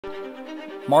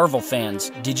Marvel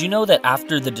fans, did you know that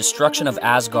after the destruction of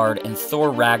Asgard in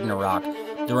Thor Ragnarok,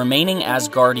 the remaining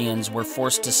Asgardians were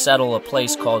forced to settle a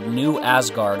place called New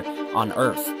Asgard on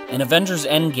Earth? In Avengers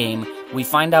Endgame, we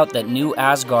find out that New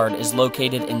Asgard is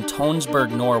located in Tonsberg,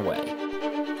 Norway.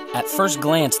 At first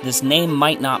glance, this name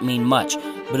might not mean much,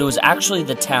 but it was actually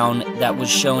the town that was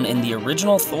shown in the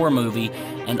original Thor movie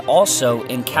and also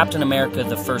in Captain America: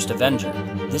 The First Avenger.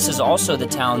 This is also the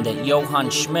town that Johann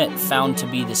Schmidt found to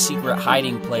be the secret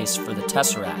hiding place for the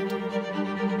Tesseract.